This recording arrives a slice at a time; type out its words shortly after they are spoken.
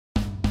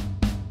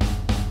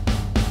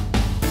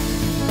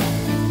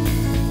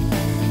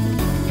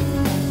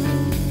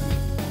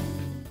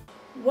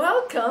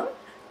Welcome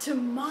to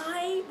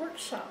my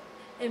workshop,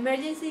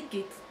 Emergency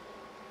Kit.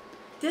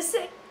 This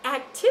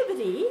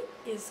activity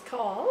is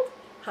called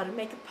How to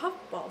Make a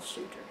Puffball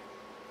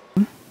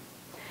Shooter.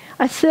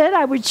 I said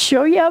I would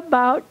show you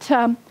about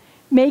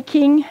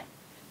making,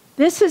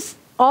 this is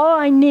all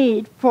I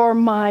need for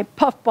my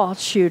puffball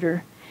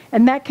shooter.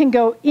 And that can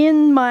go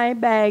in my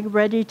bag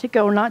ready to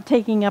go, not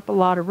taking up a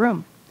lot of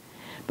room.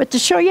 But to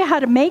show you how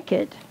to make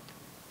it,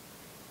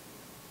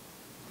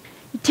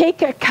 you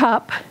take a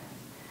cup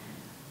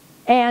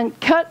and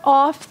cut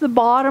off the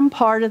bottom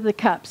part of the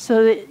cup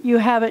so that you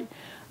have it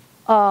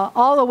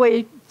all the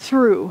way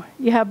through.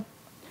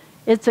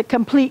 It's a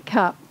complete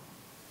cup.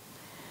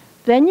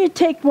 Then you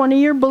take one of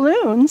your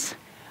balloons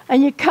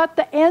and you cut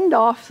the end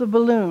off the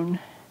balloon.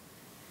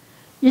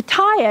 You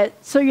tie it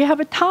so you have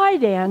a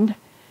tied end,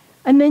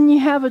 and then you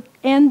have an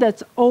end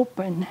that's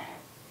open.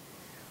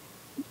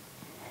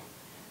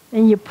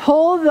 And you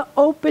pull the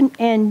open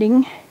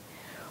ending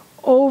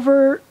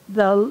over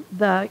the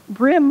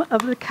rim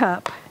of the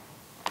cup.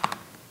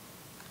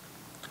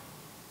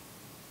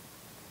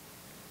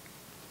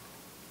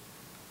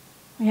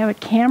 We have a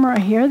camera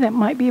here that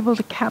might be able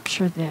to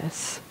capture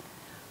this.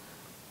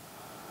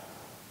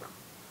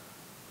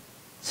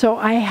 So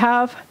I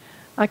have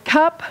a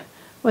cup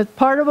with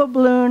part of a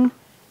balloon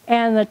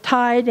and the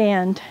tied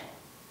end.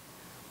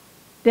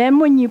 Then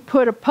when you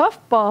put a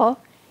puffball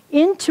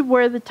into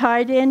where the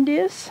tied end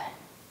is,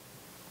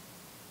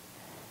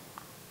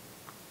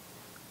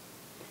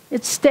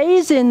 it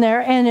stays in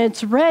there and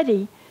it's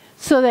ready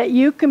so that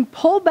you can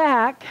pull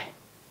back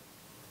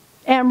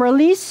and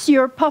release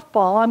your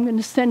puffball. I'm going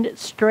to send it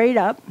straight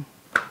up.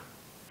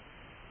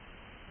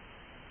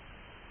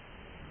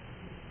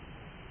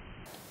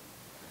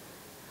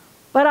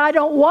 But I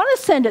don't want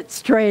to send it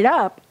straight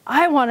up.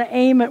 I want to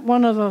aim at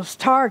one of those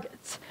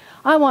targets.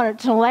 I want it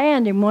to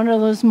land in one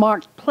of those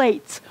marked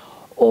plates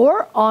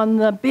or on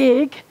the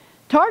big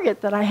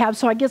target that I have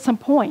so I get some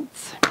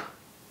points.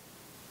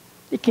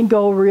 It can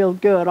go real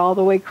good all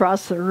the way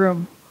across the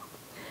room.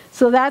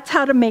 So that's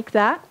how to make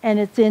that, and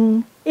it's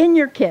in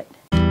your kit.